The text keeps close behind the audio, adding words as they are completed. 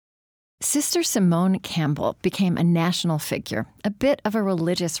Sister Simone Campbell became a national figure, a bit of a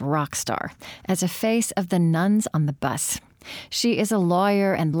religious rock star, as a face of the nuns on the bus. She is a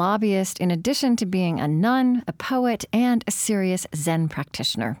lawyer and lobbyist in addition to being a nun, a poet, and a serious Zen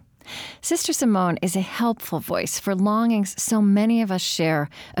practitioner. Sister Simone is a helpful voice for longings so many of us share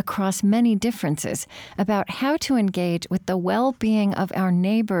across many differences about how to engage with the well-being of our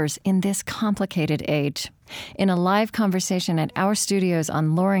neighbors in this complicated age. In a live conversation at our studios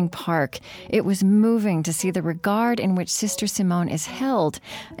on Loring Park, it was moving to see the regard in which Sister Simone is held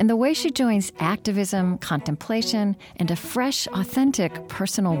and the way she joins activism, contemplation, and a fresh, authentic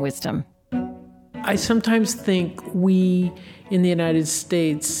personal wisdom. I sometimes think we in the United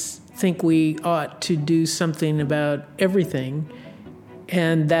States think we ought to do something about everything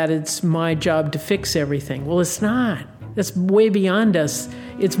and that it's my job to fix everything. Well, it's not. That's way beyond us.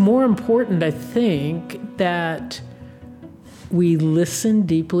 It's more important, I think, that we listen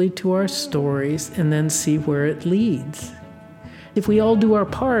deeply to our stories and then see where it leads. If we all do our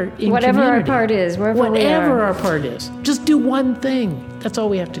part in whatever community, our part is, whatever our part is, just do one thing. That's all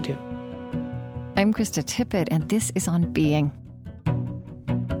we have to do. I'm Krista Tippett, and this is On Being.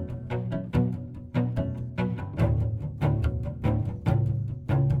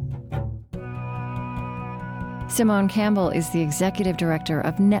 Simone Campbell is the executive director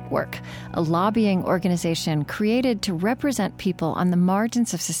of Network, a lobbying organization created to represent people on the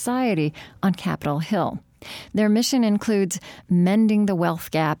margins of society on Capitol Hill. Their mission includes mending the wealth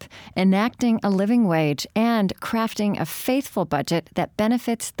gap, enacting a living wage, and crafting a faithful budget that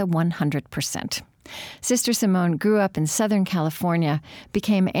benefits the 100%. Sister Simone grew up in Southern California,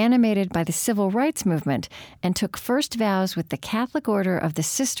 became animated by the civil rights movement, and took first vows with the Catholic Order of the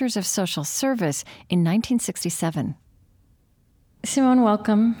Sisters of Social Service in 1967. Simone,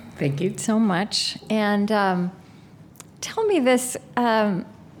 welcome. Thank you so much. And tell me this.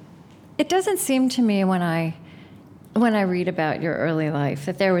 It doesn't seem to me when I read about your early life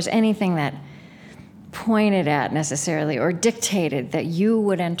that there was anything that pointed at necessarily or dictated that you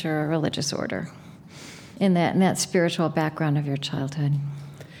would enter a religious order in that spiritual background of your childhood.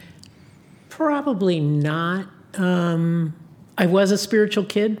 Probably not. I was a spiritual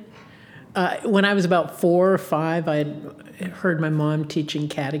kid. When I was about 4 or 5, I had heard my mom teaching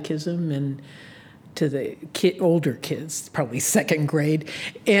catechism and to the older kids, probably second grade.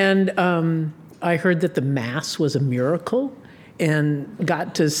 And I heard that the Mass was a miracle and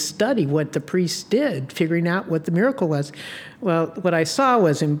got to study what the priest did, figuring out what the miracle was. Well, what I saw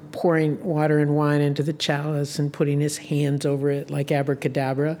was him pouring water and wine into the chalice and putting his hands over it like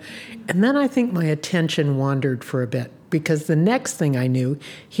abracadabra. And then I think my attention wandered for a bit because the next thing I knew,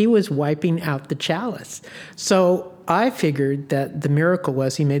 he was wiping out the chalice. So I figured that the miracle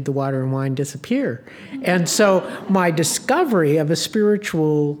was he made the water and wine disappear. And so my discovery of a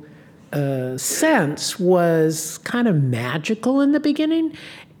spiritual sense was kind of magical in the beginning.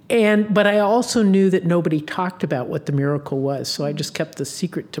 But I also knew that nobody talked about what the miracle was, so I just kept the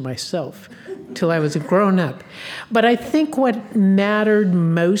secret to myself till I was a grown-up. But I think what mattered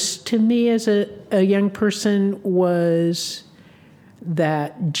most to me as a young person was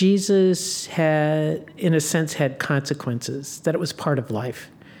that Jesus had, in a sense, had consequences, that it was part of life.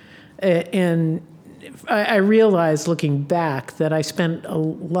 And I realized, looking back, that I spent a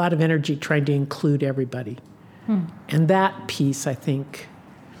lot of energy trying to include everybody. And that piece, I think,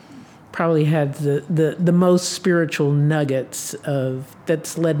 probably had the most spiritual nuggets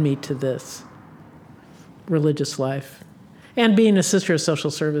that's led me to this religious life. And being a sister of social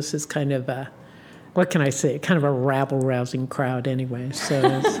service is kind of what can I say, kind of a rabble-rousing crowd anyway.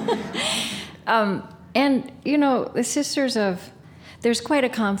 So, and, you know, the Sisters of... There's quite a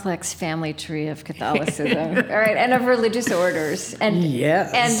complex family tree of Catholicism, all right, and of religious orders. And,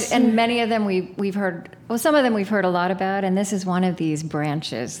 yes. And many of them we've heard, well, some of them we've heard a lot about, and this is one of these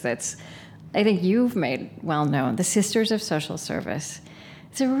branches that's, I think you've made well known, the Sisters of Social Service.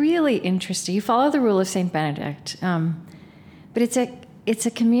 It's a really interesting, you follow the rule of St. Benedict, but it's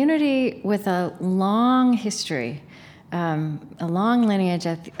a community with a long history, a long lineage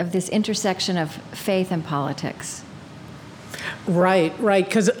of this intersection of faith and politics. Right,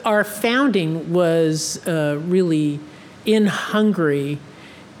 because our founding was really in Hungary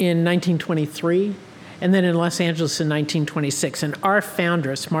in 1923, and then in Los Angeles in 1926. And our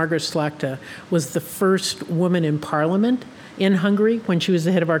foundress, Margaret Slakta, was the first woman in parliament in Hungary when she was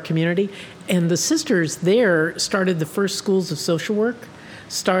the head of our community. And the sisters there started the first schools of social work,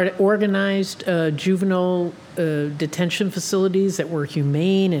 organized juvenile detention facilities that were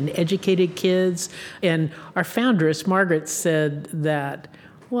humane and educated kids. And our foundress, Margaret, said that,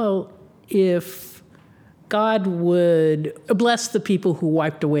 well, if God would bless the people who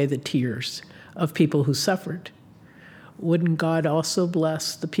wiped away the tears of people who suffered, wouldn't God also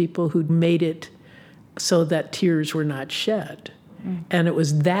bless the people who made it so that tears were not shed? And it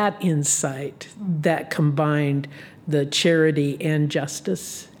was that insight that combined the charity and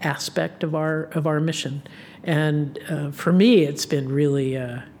justice aspect of our mission. And for me, it's been really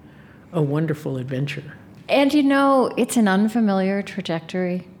a wonderful adventure. And it's an unfamiliar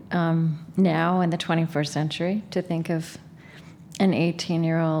trajectory now in the 21st century to think of an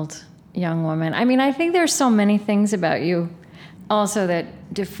 18-year-old young woman. I mean, I think there's so many things about you also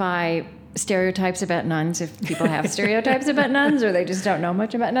that defy stereotypes about nuns, if people have stereotypes about nuns or they just don't know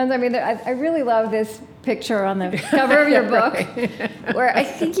much about nuns. I mean, I really love this picture on the cover of your book where I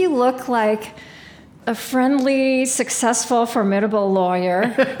think you look like a friendly, successful, formidable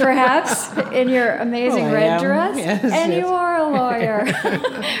lawyer, perhaps, in your amazing red dress. Yes, and yes. You are a lawyer,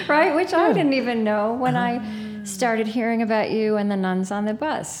 right? Which I didn't even know when I started hearing about you and the nuns on the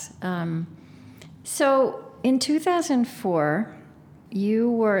bus. So in 2004, you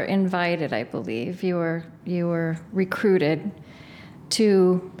were invited, I believe, you were recruited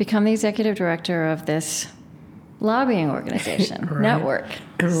to become the executive director of this lobbying organization, Right. network.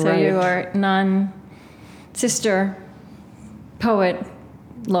 So Right. you are nun, sister, poet,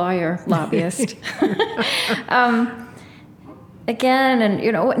 lawyer, lobbyist. Again, and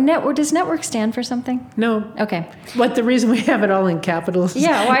does network stand for something? No. Okay. But the reason we have it all in capitals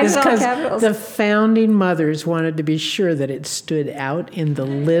Yeah, why is it all in 'cause capitals? the founding mothers wanted to be sure that it stood out in the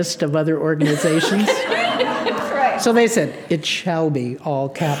list of other organizations. Right. So they said, it shall be all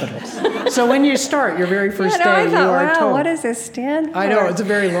capitals. So when you start your very first I day, you thought, are wow, told. what does this stand for? I know, it's a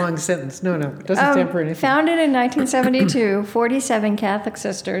very long sentence. No, it doesn't stand for anything. Founded in 1972, 47 Catholic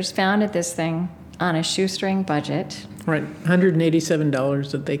sisters founded this thing on a shoestring budget. Right,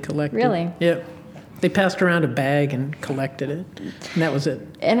 $187 that they collected. Really? Yep. They passed around a bag and collected it, and that was it.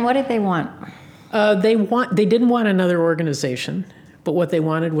 And what did they want? They didn't want another organization, but what they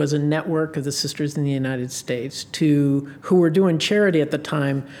wanted was a network of the sisters in the United States who were doing charity at the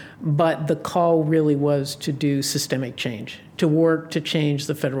time, but the call really was to do systemic change, to work to change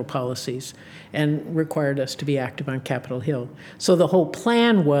the federal policies, and required us to be active on Capitol Hill. So the whole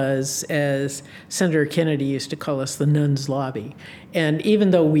plan was, as Senator Kennedy used to call us, the nuns lobby. And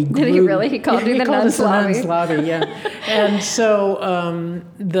even though we grew... Did he really? He called you the called nuns us the lobby? nuns lobby, yeah. And so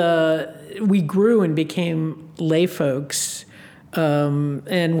we grew and became lay folks.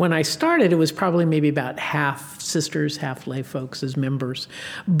 And when I started, it was probably maybe about half sisters, half lay folks as members.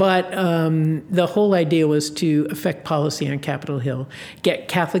 But the whole idea was to affect policy on Capitol Hill, get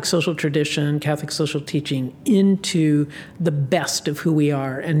Catholic social tradition, Catholic social teaching into the best of who we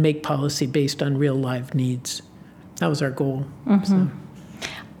are, and make policy based on real live needs. That was our goal. Mm-hmm. So.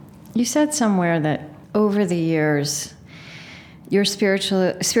 You said somewhere that over the years, your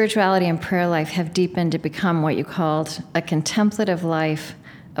spirituality and prayer life have deepened to become what you called a contemplative life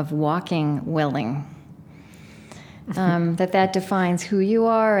of walking willing. That defines who you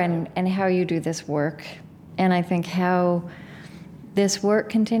are and how you do this work. And I think how this work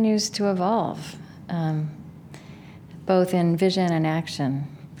continues to evolve, both in vision and action.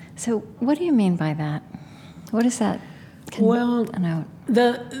 So what do you mean by that? What is that? The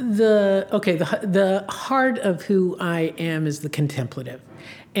heart of who I am is the contemplative.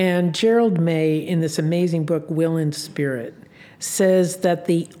 And Gerald May, in this amazing book, Will and Spirit, says that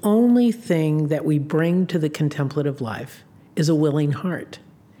the only thing that we bring to the contemplative life is a willing heart.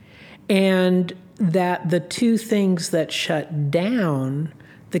 And that the two things that shut down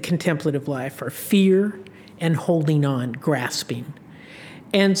the contemplative life are fear and holding on, grasping.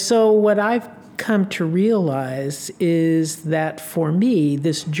 And so what I've come to realize is that for me,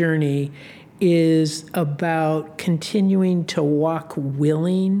 this journey is about continuing to walk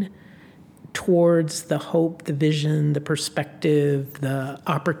willing towards the hope, the vision, the perspective, the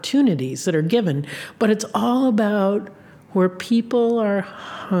opportunities that are given. But it's all about where people are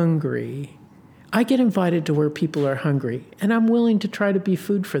hungry. I get invited to where people are hungry, and I'm willing to try to be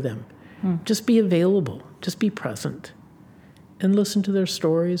food for them. Just be available, just be present, and listen to their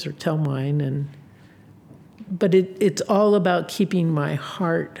stories or tell mine. But it's all about keeping my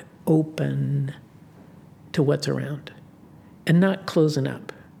heart open to what's around and not closing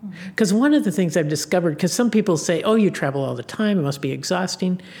up. Because one of the things I've discovered, because some people say, oh, you travel all the time, it must be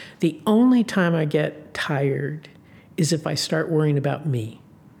exhausting. The only time I get tired is if I start worrying about me.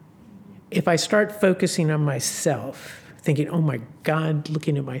 If I start focusing on myself, thinking, oh my God,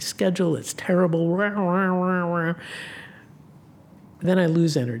 looking at my schedule, it's terrible, then I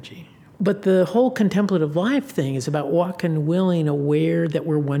lose energy. But the whole contemplative life thing is about walking willing, aware that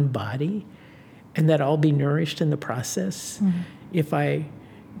we're one body, and that I'll be nourished in the process if I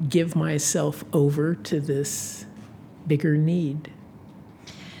give myself over to this bigger need.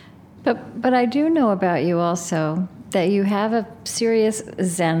 But I do know about you also that you have a serious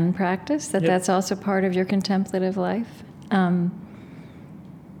Zen practice, that's also part of your contemplative life. And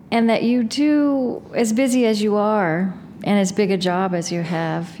that you do, as busy as you are, and as big a job as you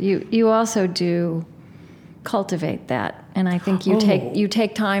have, you also do cultivate that. And I think you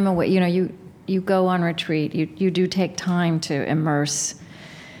take time away. You go on retreat. You do take time to immerse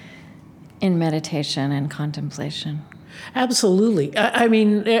in meditation and contemplation. Absolutely. I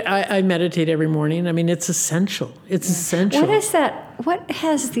mean, I meditate every morning. I mean, it's essential. It's essential. What is that? What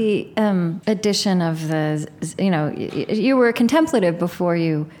has the addition of the? You were contemplative before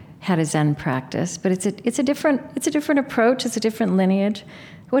you had a Zen practice, but it's a different approach. It's a different lineage.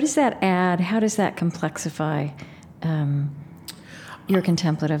 What does that add? How does that complexify your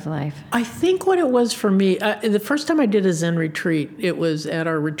contemplative life? I think what it was for me, the first time I did a Zen retreat, it was at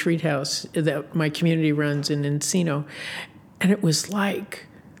our retreat house that my community runs in Encino. And it was like,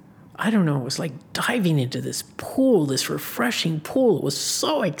 I don't know, it was like diving into this pool, this refreshing pool. It was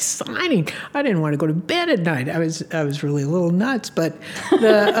so exciting. I didn't want to go to bed at night. I was really a little nuts. But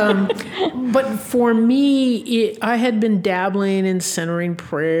but for me, I had been dabbling in centering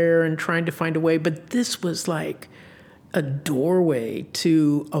prayer and trying to find a way. But this was like a doorway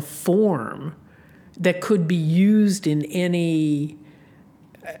to a form that could be used in any.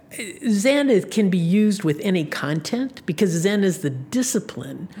 Zen can be used with any content because Zen is the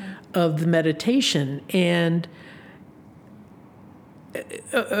discipline of the meditation. And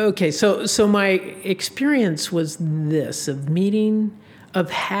okay, so my experience was this of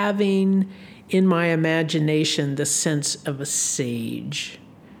having in my imagination the sense of a sage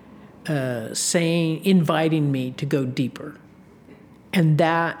inviting me to go deeper. And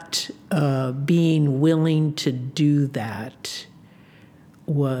that being willing to do that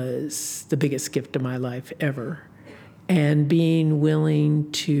was the biggest gift of my life ever. And being willing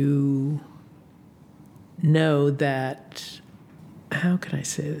to know that, how can I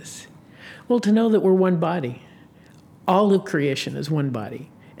say this? Well, to know that we're one body. All of creation is one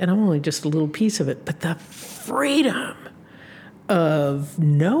body. And I'm only just a little piece of it. But the freedom of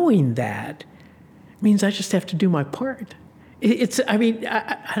knowing that means I just have to do my part.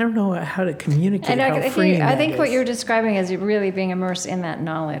 I don't know how to communicate how freeing that is. I think what you're describing is really being immersed in that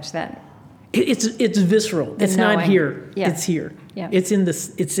knowledge. That it's visceral. It's knowing. Not here. Yeah. It's here. Yeah. It's in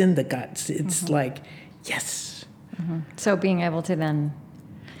the guts. It's like, yes. Mm-hmm. So being able to then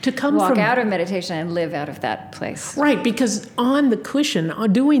to walk out of meditation and live out of that place. Right, because on the cushion,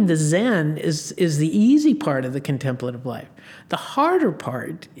 doing the Zen is the easy part of the contemplative life. The harder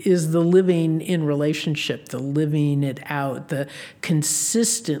part is the living in relationship, the living it out, the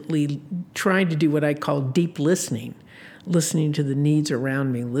consistently trying to do what I call deep listening to the needs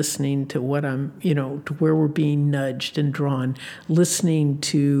around me, listening to what I'm, to where we're being nudged and drawn, listening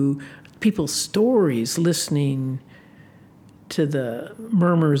to people's stories, listening to the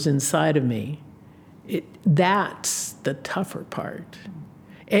murmurs inside of me. That's the tougher part.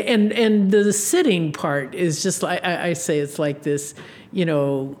 And the sitting part is just like, I say it's like this,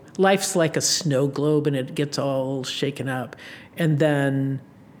 life's like a snow globe and it gets all shaken up. And then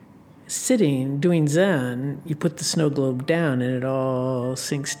sitting, doing Zen, you put the snow globe down and it all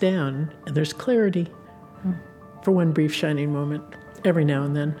sinks down and there's clarity for one brief shining moment every now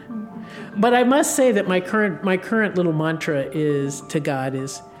and then. But I must say that my current little mantra to God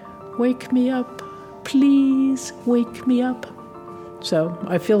is, wake me up, please wake me up. So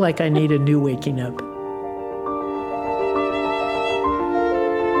I feel like I need a new waking up.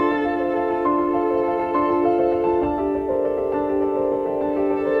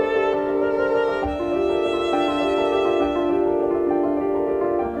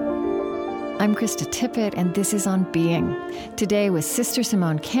 I'm Krista Tippett, and this is On Being. Today with Sister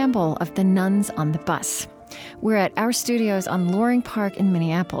Simone Campbell of the Nuns on the Bus. We're at our studios on Loring Park in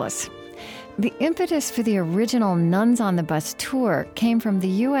Minneapolis. The impetus for the original Nuns on the Bus tour came from the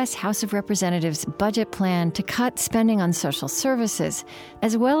U.S. House of Representatives' budget plan to cut spending on social services,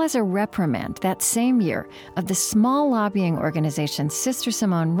 as well as a reprimand that same year of the small lobbying organization Sister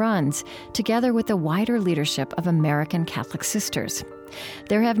Simone runs, together with the wider leadership of American Catholic Sisters.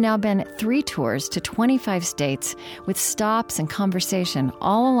 There have now been 3 tours to 25 states with stops and conversation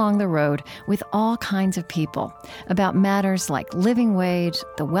all along the road with all kinds of people about matters like living wage,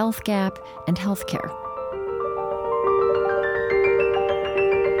 the wealth gap, and health care.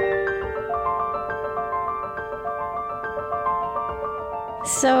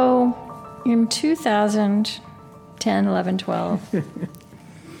 So in 2010, 11, 12,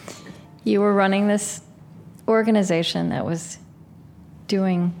 You were running this organization that was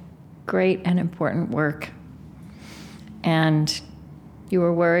doing great and important work. And you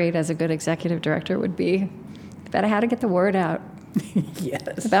were worried, as a good executive director would be, about how to get the word out.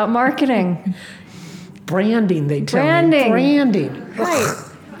 Yes. About marketing. Branding, they tell me. Branding. Right.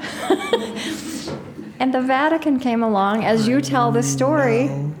 And the Vatican came along, as you tell the story,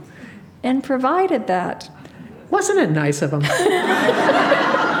 and provided that. Wasn't it nice of them?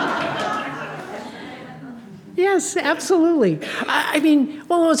 Yes, absolutely. I mean,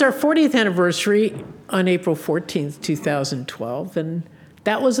 well, it was our 40th anniversary on April 14th, 2012, and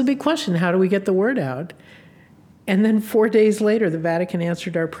that was a big question. How do we get the word out? And then 4 days later, the Vatican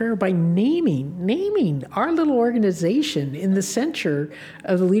answered our prayer by naming our little organization in the censure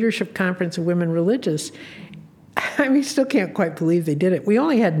of the Leadership Conference of Women Religious. I mean, still can't quite believe they did it. We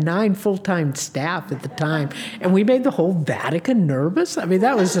only had 9 full-time staff at the time, and we made the whole Vatican nervous. I mean,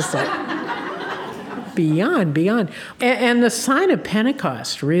 that was just like beyond. And the sign of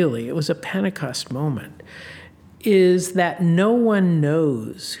Pentecost, really, it was a Pentecost moment, is that no one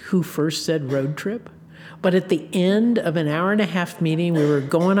knows who first said road trip. But at the end of an hour-and-a-half meeting, we were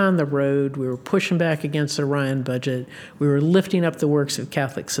going on the road, we were pushing back against the Ryan budget, we were lifting up the works of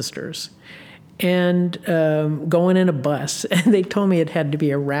Catholic sisters, and going in a bus. And they told me it had to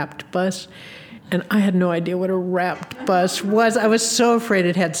be a wrapped bus, and I had no idea what a wrapped bus was. I was so afraid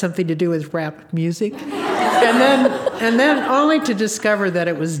it had something to do with rap music. And then only to discover that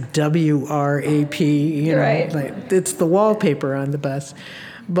it was WRAP, you know, right. Like, it's the wallpaper on the bus.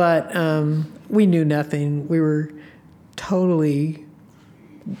 But we knew nothing. We were totally...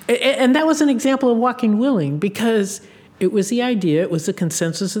 And that was an example of walking willing, because it was the idea, it was the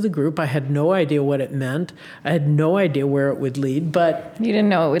consensus of the group. I had no idea what it meant. I had no idea where it would lead, but... You didn't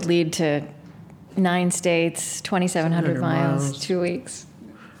know it would lead to 9 states, 2,700 miles, 2 weeks.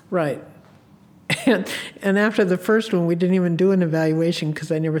 Right. And after the first one, we didn't even do an evaluation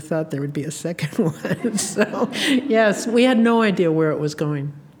because I never thought there would be a second one. So, yes, we had no idea where it was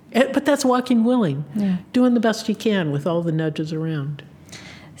going. But that's walking willing, doing the best you can with all the nudges around.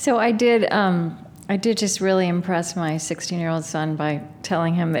 So I did just really impress my 16-year-old son by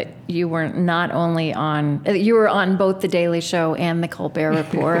telling him that you were not only on, you were on both The Daily Show and The Colbert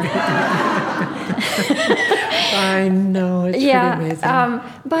Report. I know, it's pretty amazing.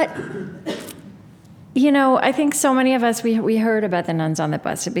 But... You know, I think so many of us, we heard about the nuns on the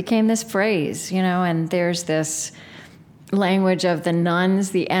bus. It became this phrase, you know, and there's this language of the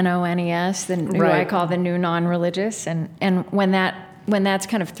nuns, the N-O-N-E-S, who I call the new non-religious. And when that's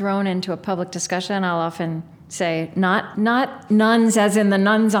kind of thrown into a public discussion, I'll often say, not nuns as in the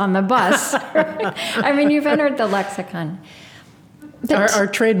nuns on the bus. I mean, you've entered the lexicon. Our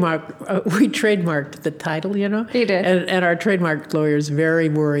trademark, we trademarked the title, you know? You did. And our trademark lawyer is very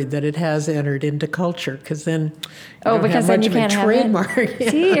worried that it has entered into culture, because then because then you can't have trademark. It.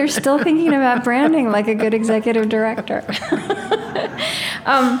 See, you're still thinking about branding like a good executive director.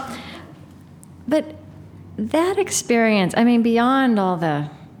 But that experience, I mean, beyond all the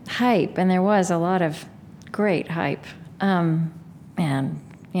hype, and there was a lot of great hype, and,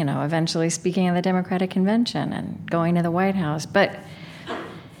 you know, eventually speaking at the Democratic Convention and going to the White House. But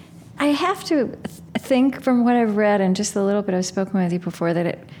I have to think, from what I've read and just the little bit I've spoken with you before,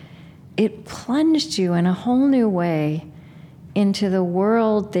 that it plunged you in a whole new way into the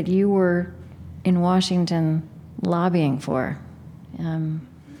world that you were in Washington lobbying for. Yeah,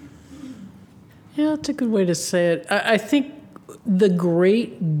 that's a good way to say it. I think the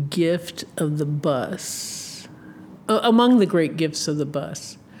great gift of the bus, among the great gifts of the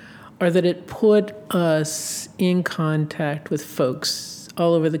bus, are that it put us in contact with folks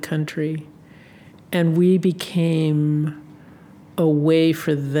all over the country, and we became a way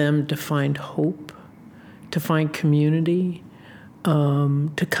for them to find hope, to find community,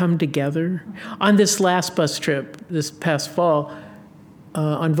 to come together. On this last bus trip, this past fall,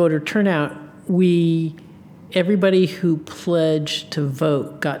 on voter turnout, everybody who pledged to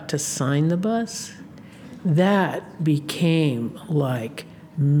vote got to sign the bus. That became like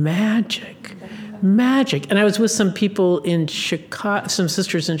magic. And I was with some people in Chicago, some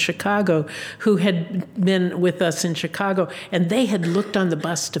sisters in Chicago, who had been with us in Chicago, and they had looked on the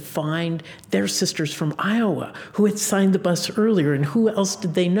bus to find their sisters from Iowa who had signed the bus earlier, and who else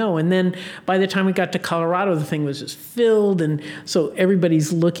did they know? And then by the time we got to Colorado, the thing was just filled, and so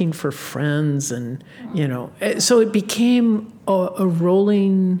everybody's looking for friends, and, you know, so it became a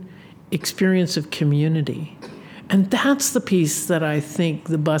rolling experience of community. And that's the piece that I think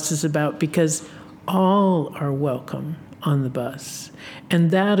the bus is about, because all are welcome on the bus. And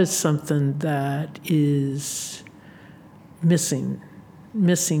that is something that is missing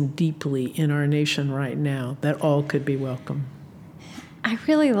missing deeply in our nation right now that all could be welcome. I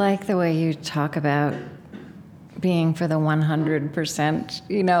really like the way you talk about being for the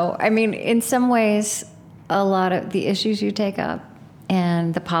 100%. I mean, in some ways, a lot of the issues you take up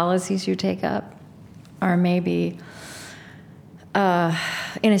and the policies you take up are maybe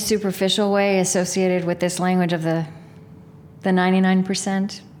in a superficial way associated with this language of the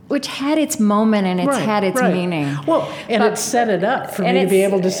 99%, which had its moment and it's had its meaning. Well, and it set it up for me to be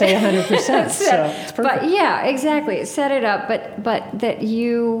able to say 100%. So it's perfect. But yeah, exactly. It set it up. But that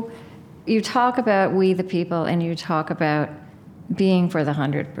you talk about we the people and you talk about being for the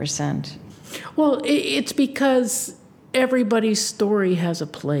 100%. Well, it's because everybody's story has a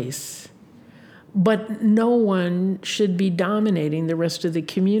place. But no one should be dominating the rest of the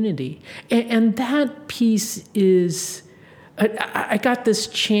community. And that piece is, I got this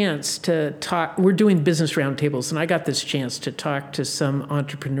chance to talk, we're doing business roundtables, and I got this chance to talk to some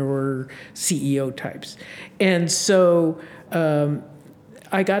entrepreneur CEO types. And so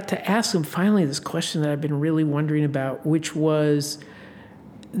I got to ask them finally this question that I've been really wondering about, which was,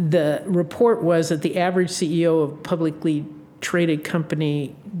 the report was that the average CEO of publicly traded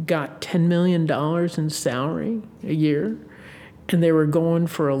company got $10 million in salary a year, and they were going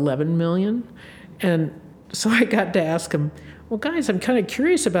for $11 million. And so I got to ask them, well, guys, I'm kind of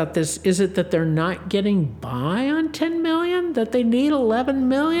curious about this. Is it that they're not getting by on $10 million, that they need $11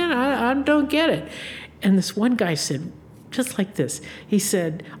 million? I don't get it. And this one guy said, just like this, he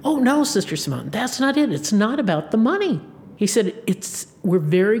said, oh, no, Sister Simone, that's not it. It's not about the money. He said, we're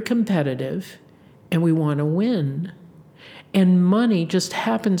very competitive, and we want to win. And money just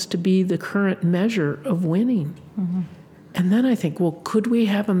happens to be the current measure of winning. Mm-hmm. And then I think, well, could we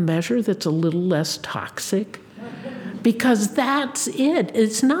have a measure that's a little less toxic? Because that's it.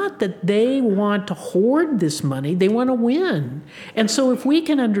 It's not that they want to hoard this money. They want to win. And so if we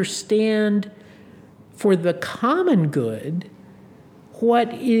can understand for the common good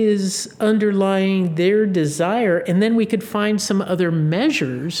what is underlying their desire, and then we could find some other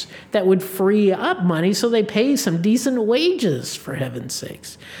measures that would free up money so they pay some decent wages, for heaven's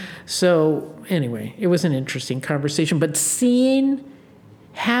sakes. So anyway, it was an interesting conversation, but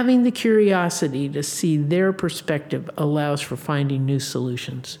having the curiosity to see their perspective allows for finding new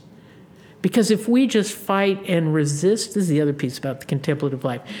solutions. Because if we just fight and resist, this is the other piece about the contemplative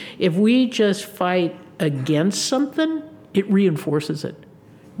life, if we just fight against something, it reinforces it.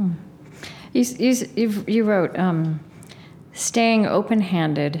 You wrote, staying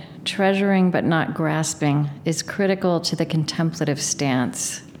open-handed, treasuring but not grasping, is critical to the contemplative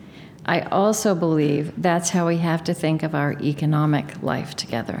stance. I also believe that's how we have to think of our economic life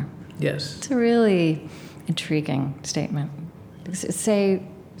together. Yes. It's a really intriguing statement. Say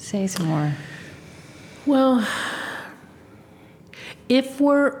some more. Well, if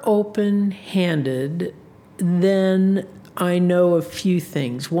we're open-handed, then I know a few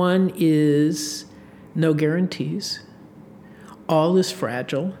things. One is no guarantees. All is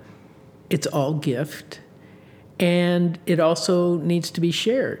fragile. It's all gift. And it also needs to be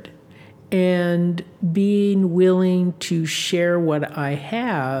shared. And being willing to share what I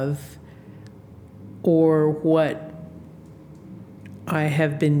have or what I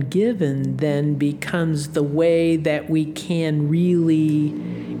have been given then becomes the way that we can really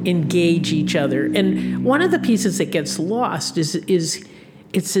engage each other. And one of the pieces that gets lost is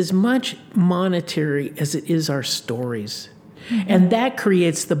it's as much monetary as it is our stories. Mm-hmm. And that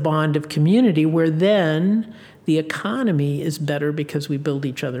creates the bond of community where then the economy is better because we build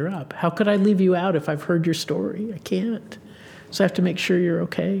each other up. How could I leave you out if I've heard your story? I can't. So I have to make sure you're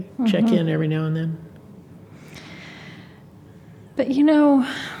okay. Mm-hmm. Check in every now and then. But I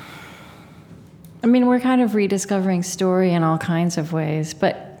mean, we're kind of rediscovering story in all kinds of ways,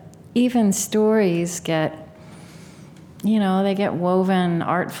 but even stories get, they get woven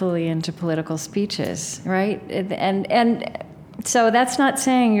artfully into political speeches, right? And so that's not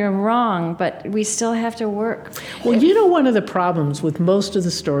saying you're wrong, but we still have to work. Well, one of the problems with most of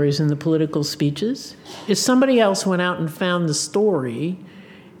the stories in the political speeches is somebody else went out and found the story,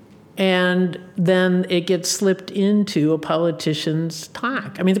 and then it gets slipped into a politician's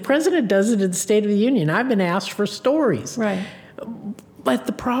talk. I mean, the president does it in the State of the Union. I've been asked for stories. Right. But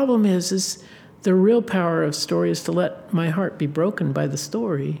the problem is the real power of story is to let my heart be broken by the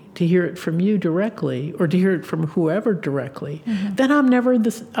story, to hear it from you directly, or to hear it from whoever directly. Mm-hmm. Then I'm never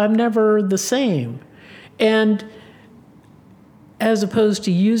the same. And as opposed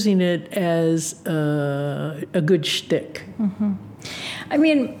to using it as a good shtick. Mm-hmm. I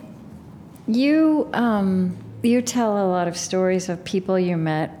mean, you tell a lot of stories of people you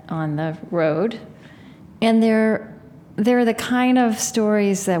met on the road, and they're they're the kind of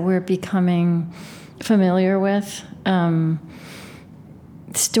stories that we're becoming familiar with.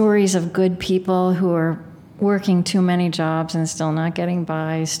 Stories of good people who are working too many jobs and still not getting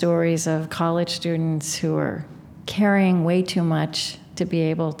by. Stories of college students who are carrying way too much to be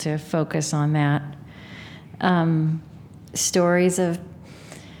able to focus on that. Stories of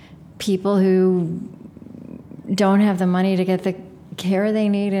people who don't have the money to get the care they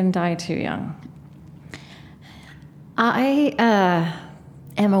need and die too young. I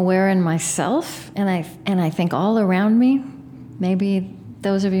am aware in myself, and I think all around me, maybe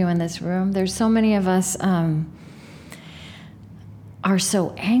those of you in this room, there's so many of us are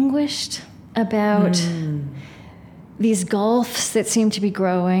so anguished about these gulfs that seem to be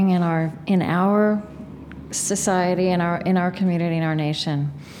growing in our society, in our community, in our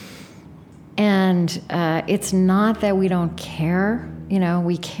nation. And it's not that we don't care,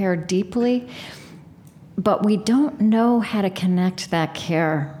 we care deeply, but we don't know how to connect that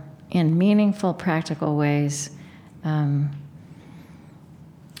care in meaningful, practical ways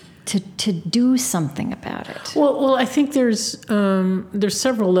to do something about it. Well, I think there's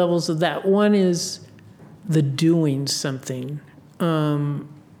several levels of that. One is the doing something.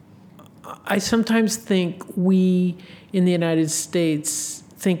 I sometimes think we in the United States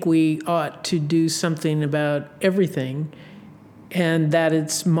think we ought to do something about everything, and that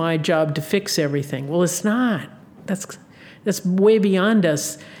it's my job to fix everything. Well, it's not. That's way beyond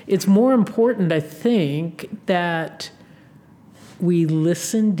us. It's more important, I think, that we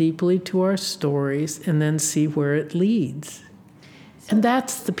listen deeply to our stories and then see where it leads. And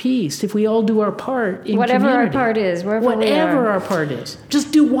that's the piece. If we all do our part in whatever community, our part is, whatever our part is,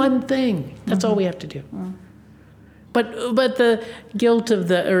 just do one thing. That's all we have to do. But the guilt of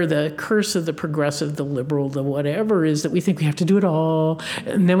the curse of the progressive, the liberal, the whatever is that we think we have to do it all,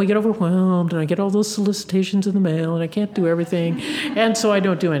 and then we get overwhelmed, and I get all those solicitations in the mail, and I can't do everything, and so I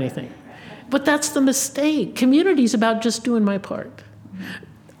don't do anything. But that's the mistake. Community is about just doing my part.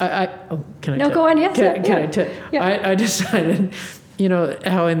 Can I? No, go on. Yes. I decided.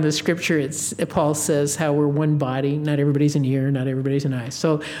 How in the scripture Paul says how we're one body, not everybody's an ear, not everybody's an eye.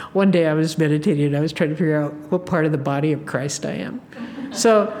 So one day I was meditating and I was trying to figure out what part of the body of Christ I am.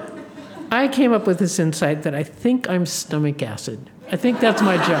 So I came up with this insight that I think I'm stomach acid. I think that's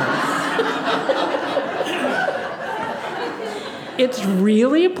my job. It's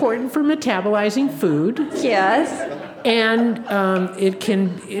really important for metabolizing food. Yes. And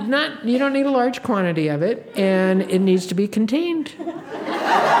you don't need a large quantity of it, and it needs to be contained.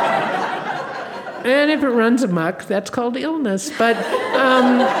 And if it runs amok, that's called illness. But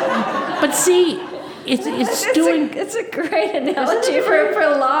see, it's a great analogy for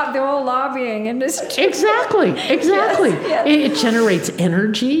the whole lobbying industry. Exactly. Yes. It generates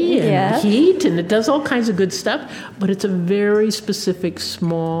energy and heat, and it does all kinds of good stuff. But it's a very specific,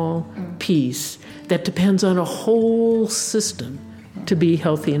 small piece that depends on a whole system to be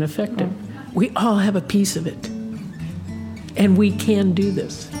healthy and effective. We all have a piece of it. And we can do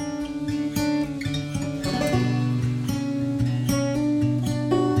this.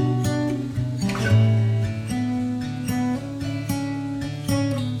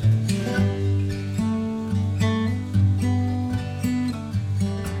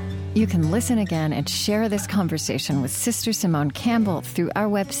 You can listen again and share this conversation with Sister Simone Campbell through our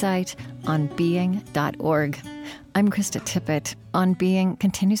website, onbeing.org. I'm Krista Tippett. On Being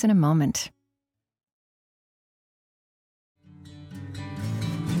continues in a moment.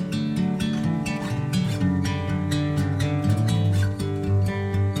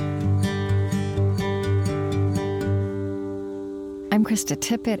 I'm Krista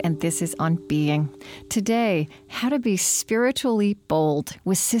Tippett, and this is On Being. Today, how to be spiritually bold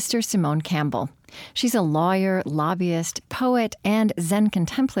with Sister Simone Campbell. She's a lawyer, lobbyist, poet, and Zen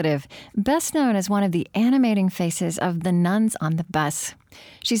contemplative, best known as one of the animating faces of the Nuns on the Bus.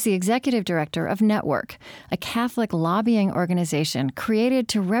 She's the executive director of Network, a Catholic lobbying organization created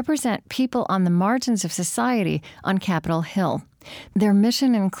to represent people on the margins of society on Capitol Hill. Their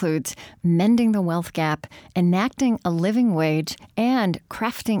mission includes mending the wealth gap, enacting a living wage, and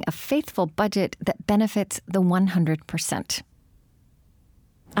crafting a faithful budget that benefits the 100%.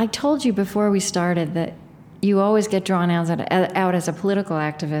 I told you before we started that you always get drawn out as a political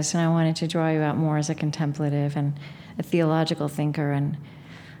activist, and I wanted to draw you out more as a contemplative and a theological thinker, and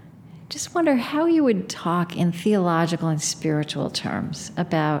just wonder how you would talk in theological and spiritual terms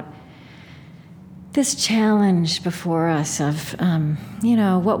about this challenge before us of,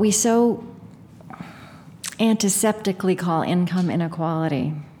 what we so antiseptically call income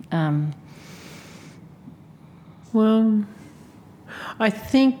inequality. Well, I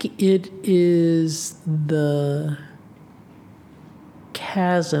think it is the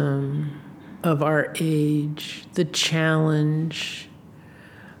chasm of our age, the challenge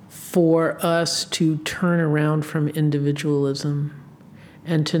for us to turn around from individualism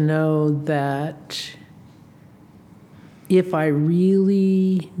and to know that if I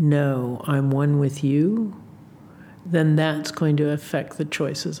really know I'm one with you, then that's going to affect the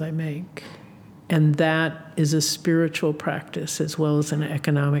choices I make. And that is a spiritual practice as well as an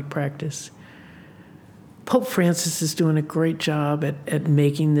economic practice. Pope Francis is doing a great job at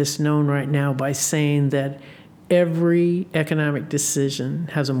making this known right now by saying that every economic decision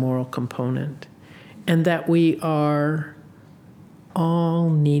has a moral component, and that we are all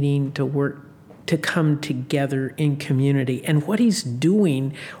needing to work to come together in community. And what he's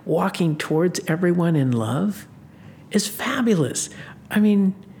doing, walking towards everyone in love, is fabulous. I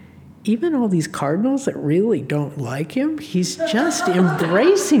mean, even all these cardinals that really don't like him, he's just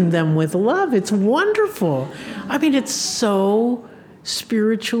embracing them with love. It's wonderful. I mean, it's so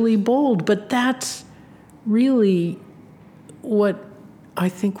spiritually bold, but that's really what I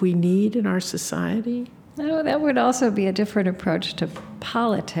think we need in our society. No, that would also be a different approach to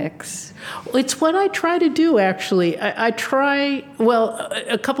politics. It's what I try to do, actually. I try,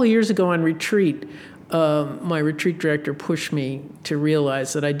 a couple of years ago on retreat, my retreat director pushed me to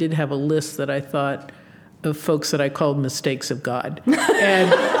realize that I did have a list that I thought of folks that I called mistakes of God.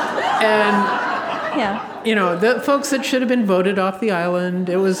 And yeah, you know, the folks that should have been voted off the island.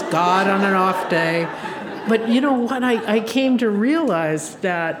 It was God on an off day. But you know what? I came to realize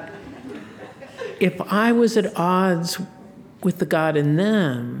that if I was at odds with the God in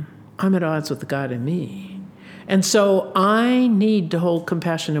them, I'm at odds with the God in me. And so I need to hold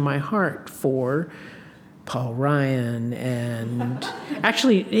compassion in my heart for Paul Ryan, and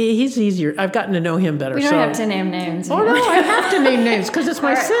actually, he's easier. I've gotten to know him better. We don't have to name names. Oh, no, I have to name names because it's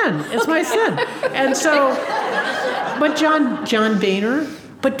my sin. It's my sin. And so, but John Boehner,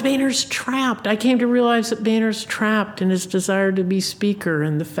 but Boehner's trapped. I came to realize that Boehner's trapped in his desire to be speaker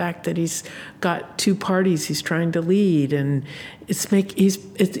and the fact that he's got two parties he's trying to lead, and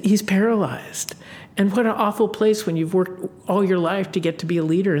he's paralyzed. And what an awful place when you've worked all your life to get to be a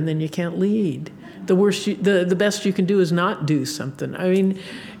leader and then you can't lead. The best you can do is not do something. I mean,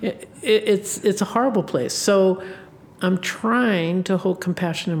 it's a horrible place. So I'm trying to hold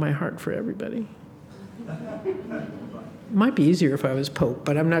compassion in my heart for everybody. It might be easier if I was Pope,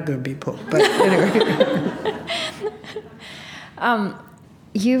 but I'm not going to be Pope. But anyway.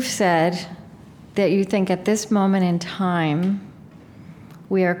 You've said that you think at this moment in time,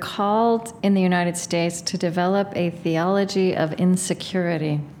 we are called in the United States to develop a theology of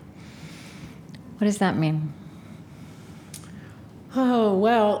insecurity. What does that mean? Oh,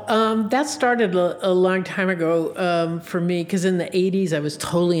 well, that started a long time ago for me, because in the 80s I was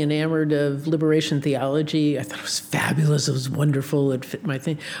totally enamored of liberation theology. I thought it was fabulous. It was wonderful. It fit my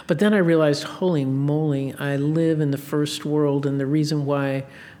thing. But then I realized, holy moly, I live in the first world, and the reason why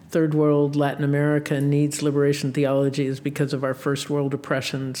third world Latin America needs liberation theology is because of our first world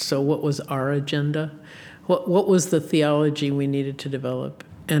oppression. So what was our agenda? What was the theology we needed to develop?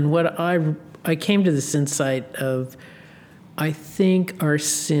 And what I came to this insight of, I think our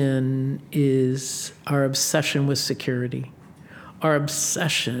sin is our obsession with security, our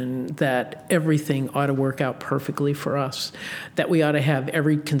obsession that everything ought to work out perfectly for us, that we ought to have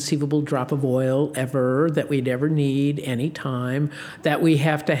every conceivable drop of oil ever that we'd ever need any time, that we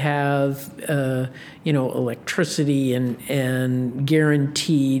have to have, electricity and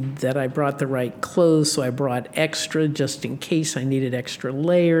guaranteed that I brought the right clothes, so I brought extra just in case I needed extra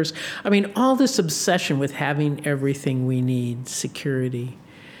layers. I mean, all this obsession with having everything we need, security.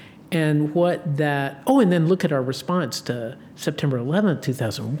 And and then look at our response to September 11th,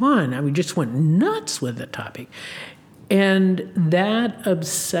 2001. I mean, just went nuts with the topic. And that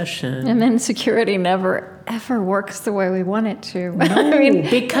obsession... And then security never, ever works the way we want it to. No, I mean,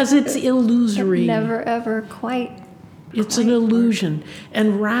 because it's illusory. It never, ever quite... It's an illusion.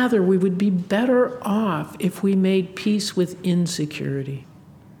 And rather, we would be better off if we made peace with insecurity.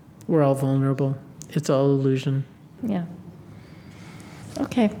 We're all vulnerable. It's all illusion. Yeah.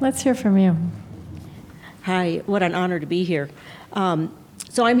 Okay, let's hear from you. Hi, what an honor to be here.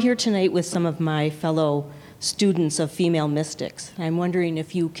 So I'm here tonight with some of my fellow students of female mystics. I'm wondering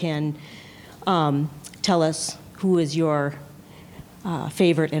if you can tell us who is your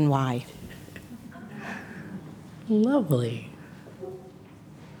favorite and why. Lovely.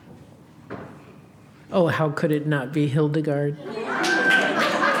 Oh, how could it not be Hildegard?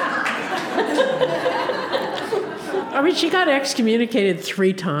 I mean, she got excommunicated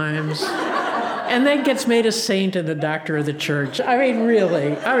 3 times and then gets made a saint and a doctor of the church. I mean,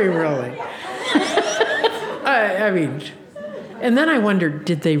 really. And then I wondered,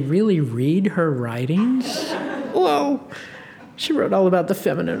 did they really read her writings? Whoa. She wrote all about the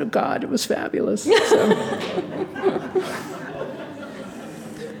feminine of God. It was fabulous. So.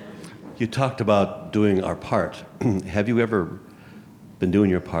 You talked about doing our part. Have you ever been doing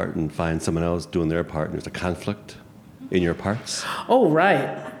your part and find someone else doing their part and there's a conflict in your parts? Oh,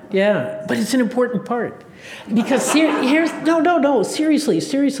 right. Yeah. But it's an important part. Because seriously.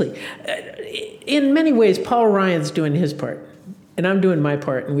 In many ways, Paul Ryan's doing his part. And I'm doing my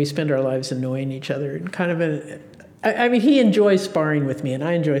part. And we spend our lives annoying each other. And kind of he enjoys sparring with me, and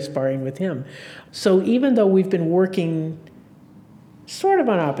I enjoy sparring with him. So even though we've been working sort of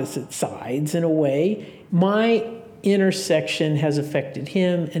on opposite sides in a way, my intersection has affected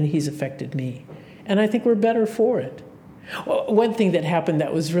him, and he's affected me. And I think we're better for it. One thing that happened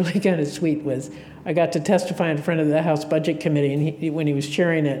that was really kind of sweet was I got to testify in front of the House Budget Committee and when he was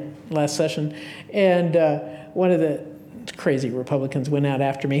chairing it last session, and one of the crazy Republicans went out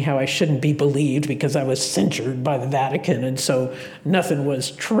after me how I shouldn't be believed because I was censured by the Vatican and so nothing was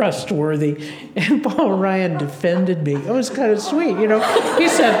trustworthy. And Paul Ryan defended me. It was kind of sweet, He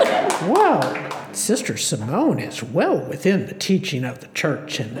said, "Wow, Sister Simone is well within the teaching of the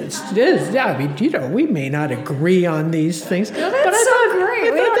church, and we may not agree on these things." Well, that's so great.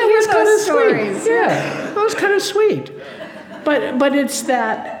 I thought that was kind of sweet. Yeah, that was kind of sweet. But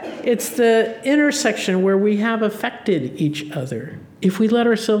it's the intersection where we have affected each other if we let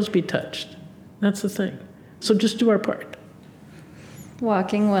ourselves be touched. That's the thing. So just do our part.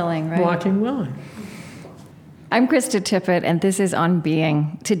 Walking willing, right? Walking willing. I'm Krista Tippett, and this is On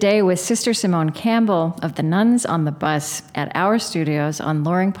Being. Today with Sister Simone Campbell of the Nuns on the Bus at our studios on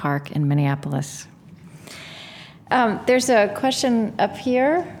Loring Park in Minneapolis. There's a question up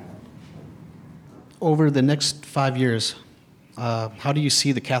here. Over the next 5 years, how do you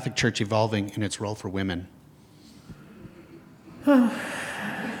see the Catholic Church evolving in its role for women? All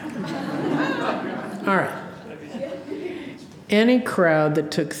right. Any crowd that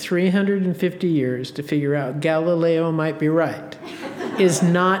took 350 years to figure out Galileo might be right is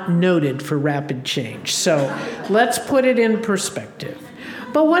not noted for rapid change. So let's put it in perspective.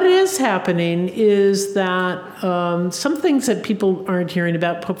 But what is happening is that some things that people aren't hearing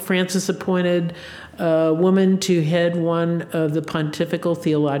about, Pope Francis appointed a woman to head one of the pontifical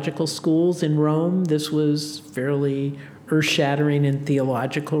theological schools in Rome. This was fairly earth-shattering in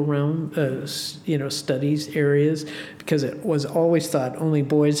theological realm, studies areas, because it was always thought only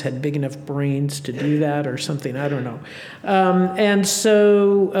boys had big enough brains to do that or something, I don't know. And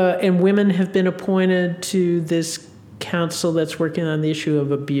women have been appointed to this council that's working on the issue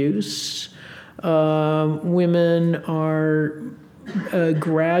of abuse. Women are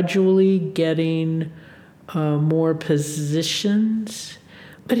gradually getting more positions.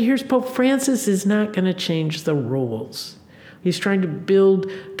 But here's Pope Francis is not going to change the rules. He's trying to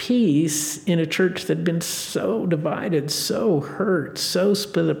build peace in a church that had been so divided, so hurt, so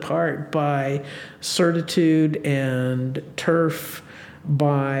split apart by certitude and turf,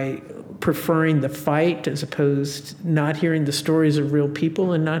 by preferring the fight as opposed to not hearing the stories of real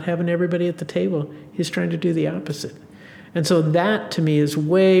people and not having everybody at the table. He's trying to do the opposite. And so that, to me, is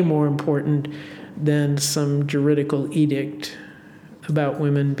way more important than some juridical edict about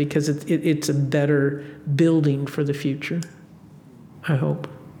women, because it's a better building for the future, I hope.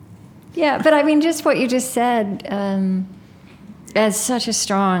 Yeah, but I mean, just what you just said, as such a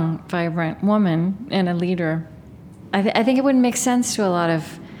strong, vibrant woman and a leader, I think it wouldn't make sense to a lot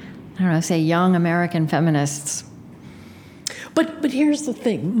of, say young American feminists. But here's the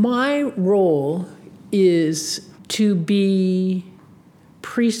thing. My role is to be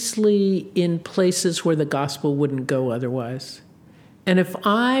priestly in places where the gospel wouldn't go otherwise. And if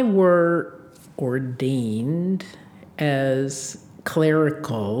I were ordained as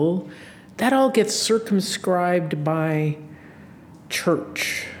clerical, that all gets circumscribed by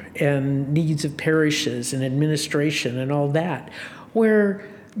church and needs of parishes and administration and all that, where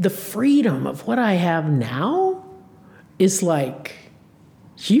the freedom of what I have now is like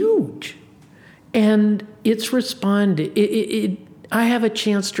huge. And it's I have a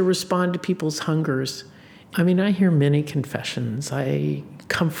chance to respond to people's hungers. I mean, I hear many confessions. I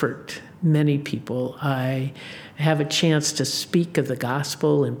comfort many people. I have a chance to speak of the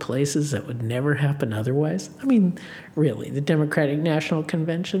gospel in places that would never happen otherwise. I mean, really, the Democratic National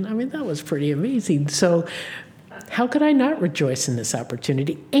Convention, that was pretty amazing. So how could I not rejoice in this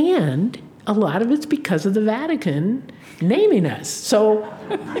opportunity? And a lot of it's because of the Vatican naming us. So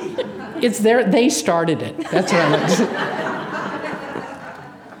it's they started it. That's what I like to say.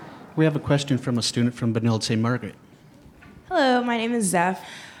 We have a question from a student from Benilde St. Margaret. Hello, my name is Zeph.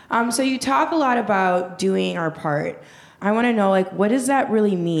 So you talk a lot about doing our part. I want to know, like, what does that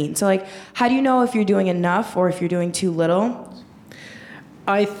really mean? So, like, how do you know if you're doing enough or if you're doing too little?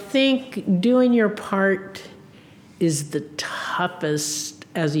 I think doing your part is the toughest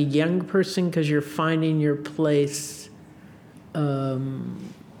as a young person because you're finding your place. You're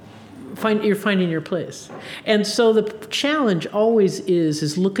finding your place. And so the challenge always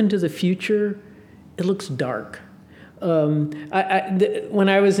is look into the future. It looks dark. When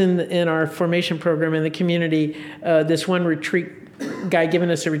I was in our formation program in the community, this one guy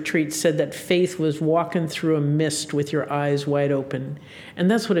giving us a retreat said that faith was walking through a mist with your eyes wide open. And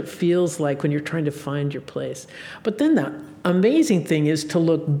that's what it feels like when you're trying to find your place. But then the amazing thing is to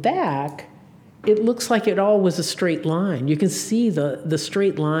look back, it looks like it all was a straight line. You can see the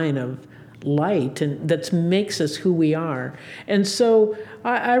straight line of light and that makes us who we are. And so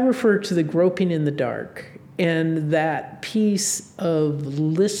I refer to the groping in the dark and that piece of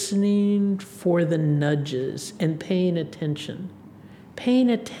listening for the nudges and paying attention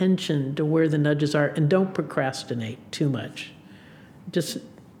to where the nudges are, and don't procrastinate too much. Just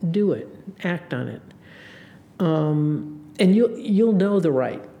do it, act on it. And you'll know the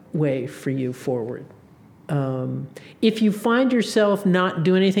right way for you forward. If you find yourself not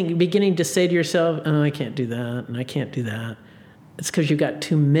doing anything, beginning to say to yourself, oh, I can't do that, and I can't do that, it's because you've got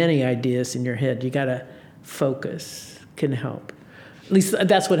too many ideas in your head. You got to focus, can help. At least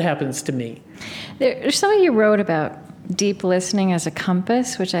that's what happens to me. There's something you wrote about deep listening as a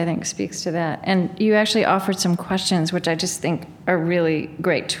compass, which I think speaks to that. And you actually offered some questions, which I just think are really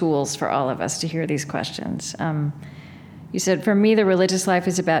great tools for all of us to hear these questions. You said, for me, the religious life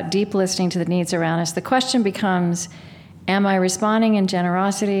is about deep listening to the needs around us. The question becomes, am I responding in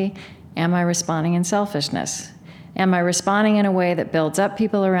generosity? Am I responding in selfishness? Am I responding in a way that builds up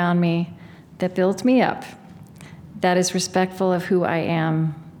people around me, that builds me up, that is respectful of who I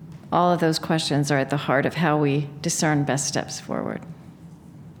am? All of those questions are at the heart of how we discern best steps forward.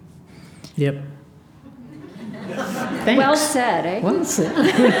 Yep. Thanks. Well said, eh? Well said.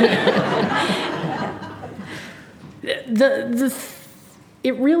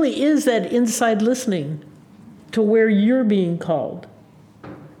 It really is that inside listening to where you're being called,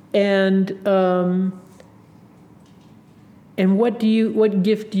 and what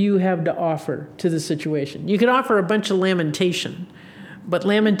gift do you have to offer to the situation? You can offer a bunch of lamentation, but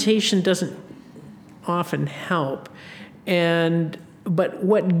lamentation doesn't often help. But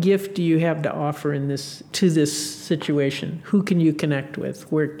what gift do you have to offer to this situation? Who can you connect with?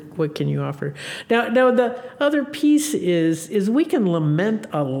 What can you offer? Now the other piece is we can lament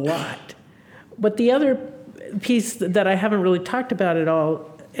a lot, but the other piece that I haven't really talked about at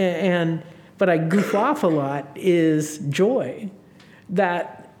all, but I goof off a lot, is joy.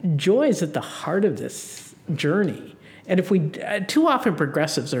 That joy is at the heart of this journey. And if too often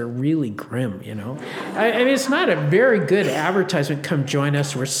progressives are really grim, you know. I mean, it's not a very good advertisement. Come join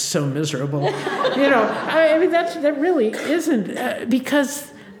us. We're so miserable, you know. I mean, that really isn't,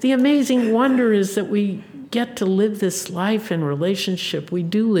 because the amazing wonder is that we get to live this life in relationship. We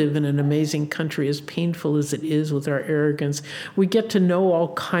do live in an amazing country, as painful as it is with our arrogance. We get to know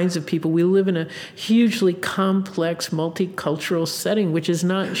all kinds of people. We live in a hugely complex, multicultural setting, which is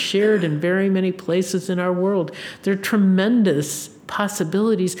not shared in very many places in our world. There are tremendous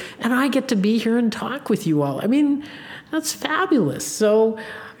possibilities, and I get to be here and talk with you all. I mean, that's fabulous. So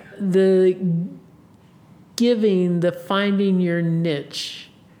the giving, the finding your niche,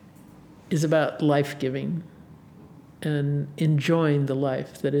 is about life-giving and enjoying the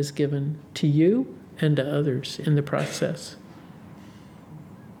life that is given to you and to others in the process.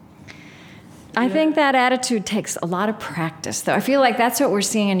 I think that attitude takes a lot of practice, though. I feel like that's what we're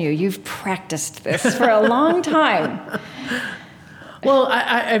seeing in you. You've practiced this for a long time. Well,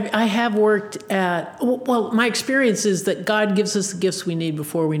 I have worked my experience is that God gives us the gifts we need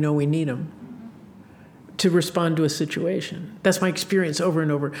before we know we need them to respond to a situation. That's my experience over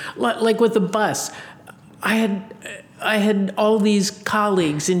and over. Like with the bus, I had all these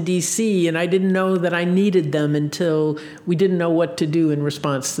colleagues in D.C., and I didn't know that I needed them until we didn't know what to do in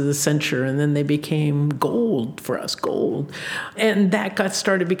response to the censure, and then they became gold for us, gold. And that got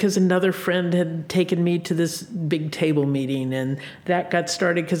started because another friend had taken me to this big table meeting, and that got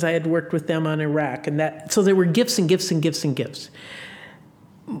started because I had worked with them on Iraq, so there were gifts and gifts and gifts and gifts.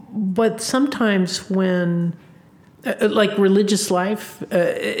 But sometimes when, like religious life,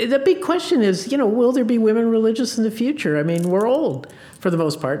 the big question is, will there be women religious in the future? I mean, we're old for the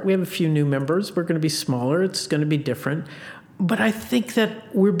most part. We have a few new members. We're going to be smaller. It's going to be different. But I think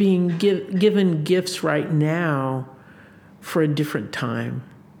that we're being given gifts right now for a different time.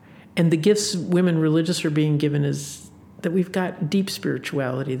 And the gifts women religious are being given is that we've got deep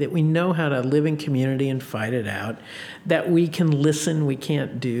spirituality, that we know how to live in community and fight it out, that we can listen, we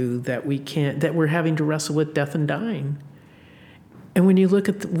can't do, that we're having to wrestle with death and dying. And when you look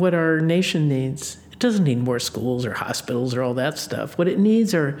at what our nation needs, it doesn't need more schools or hospitals or all that stuff. What it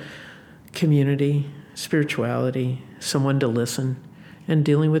needs are community, spirituality, someone to listen, and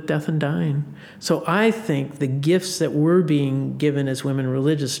dealing with death and dying. So I think the gifts that we're being given as women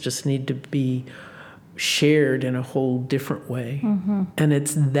religious just need to be shared in a whole different way. Mm-hmm. And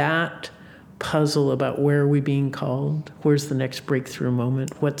it's that puzzle about where are we being called, where's the next breakthrough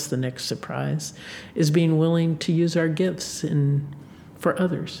moment, what's the next surprise, is being willing to use our gifts for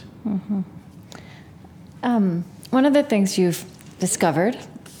others. Mm-hmm. One of the things you've discovered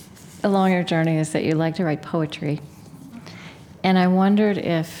along your journey is that you like to write poetry. And I wondered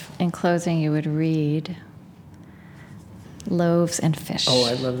if, in closing, you would read Loaves and Fish. Oh,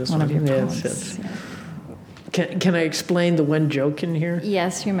 I love this one. One of your poems. Yes. Yeah. Can I explain the one joke in here?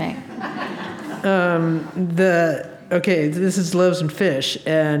 Yes, you may. This is Loaves and Fish,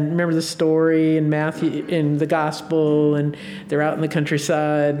 and remember the story in Matthew, in the gospel, and they're out in the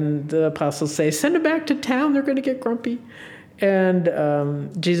countryside, and the apostles say, send them back to town, they're going to get grumpy.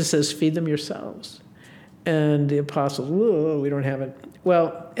 And Jesus says, feed them yourselves. And the apostles, whoa, we don't have it.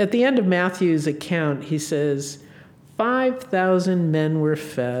 Well, at the end of Matthew's account, he says, 5,000 men were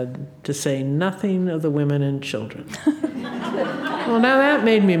fed, to say nothing of the women and children. Well, now that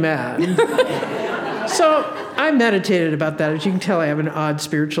made me mad. So I meditated about that. As you can tell, I have an odd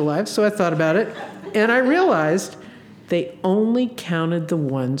spiritual life, so I thought about it. And I realized they only counted the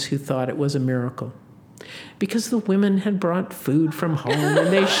ones who thought it was a miracle, because the women had brought food from home and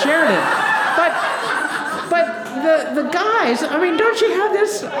they shared it. But the guys, I mean, don't you have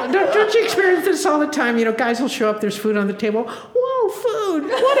this? Don't you experience this all the time? You know, guys will show up, there's food on the table. Whoa, food!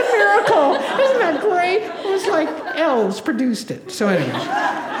 What a miracle! Isn't that great? It was like elves produced it. So anyway.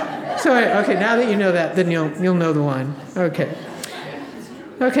 Okay, now that you know that, then you'll know the line.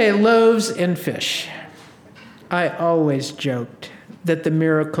 Okay, loaves and fish. I always joked that the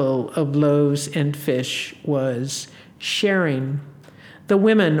miracle of loaves and fish was sharing. The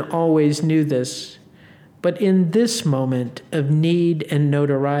women always knew this, but in this moment of need and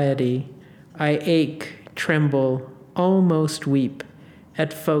notoriety, I ache, tremble, almost weep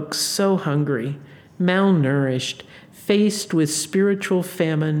at folks so hungry, malnourished, faced with spiritual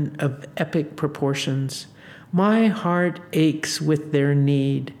famine of epic proportions. My heart aches with their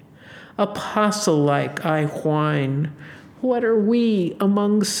need. Apostle-like I whine, what are we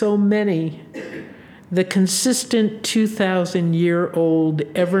among so many? The consistent 2,000-year-old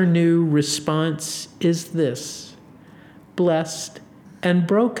ever-new response is this: blessed and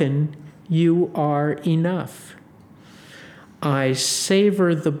broken, you are enough. I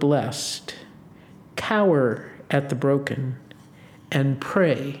savor the blessed, cower at the broken, and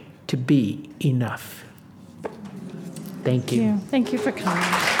pray to be enough. Thank you. Thank you for coming.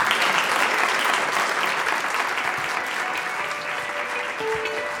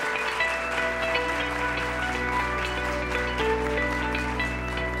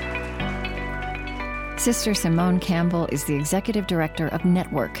 Sister Simone Campbell is the executive director of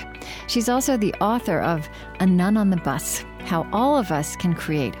Network. She's also the author of A Nun on the Bus: How All of Us Can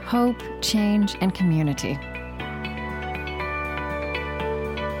Create Hope, Change, and Community.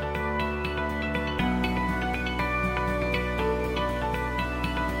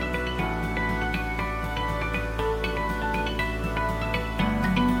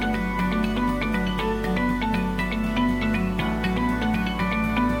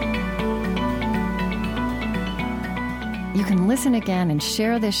 You can listen again and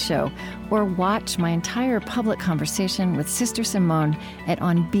share this show, or watch my entire public conversation with Sister Simone at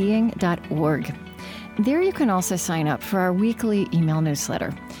onbeing.org. There you can also sign up for our weekly email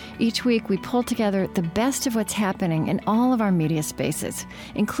newsletter. Each week we pull together the best of what's happening in all of our media spaces,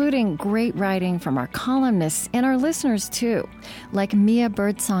 including great writing from our columnists and our listeners too, like Mia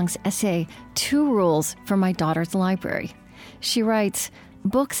Birdsong's essay, 2 Rules for My Daughter's Library. She writes,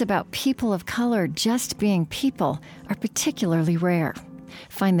 books about people of color just being people are particularly rare.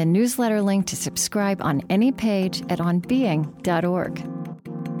 Find the newsletter link to subscribe on any page at onbeing.org.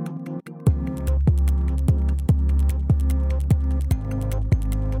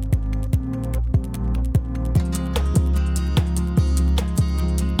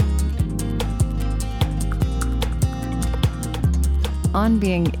 On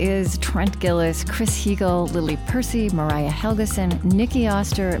Being is Trent Gillis, Chris Heagle, Lily Percy, Mariah Helgeson, Nikki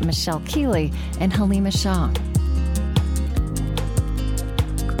Oster, Michelle Keeley, and Halima Shah.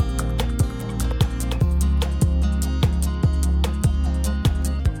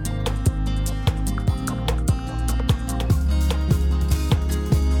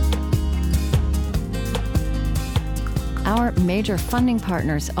 major funding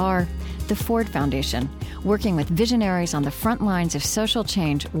partners are the Ford Foundation, working with visionaries on the front lines of social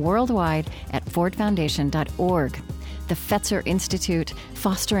change worldwide at fordfoundation.org. The Fetzer Institute,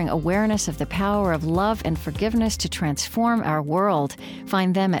 fostering awareness of the power of love and forgiveness to transform our world.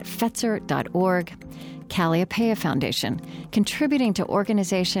 Find them at fetzer.org. Calliopeia Foundation, contributing to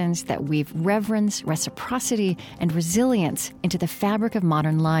organizations that weave reverence, reciprocity, and resilience into the fabric of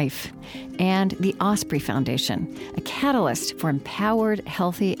modern life. And the Osprey Foundation, a catalyst for empowered,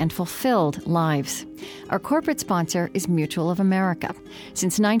 healthy, and fulfilled lives. Our corporate sponsor is Mutual of America.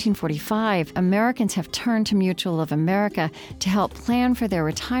 Since 1945, Americans have turned to Mutual of America to help plan for their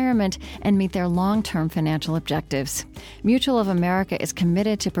retirement and meet their long-term financial objectives. Mutual of America is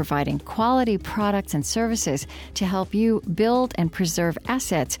committed to providing quality products and services to help you build and preserve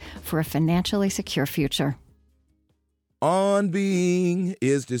assets for a financially secure future. On Being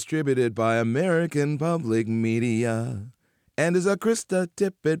is distributed by American Public Media and is a Krista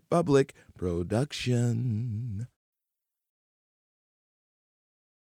Tippett Public production.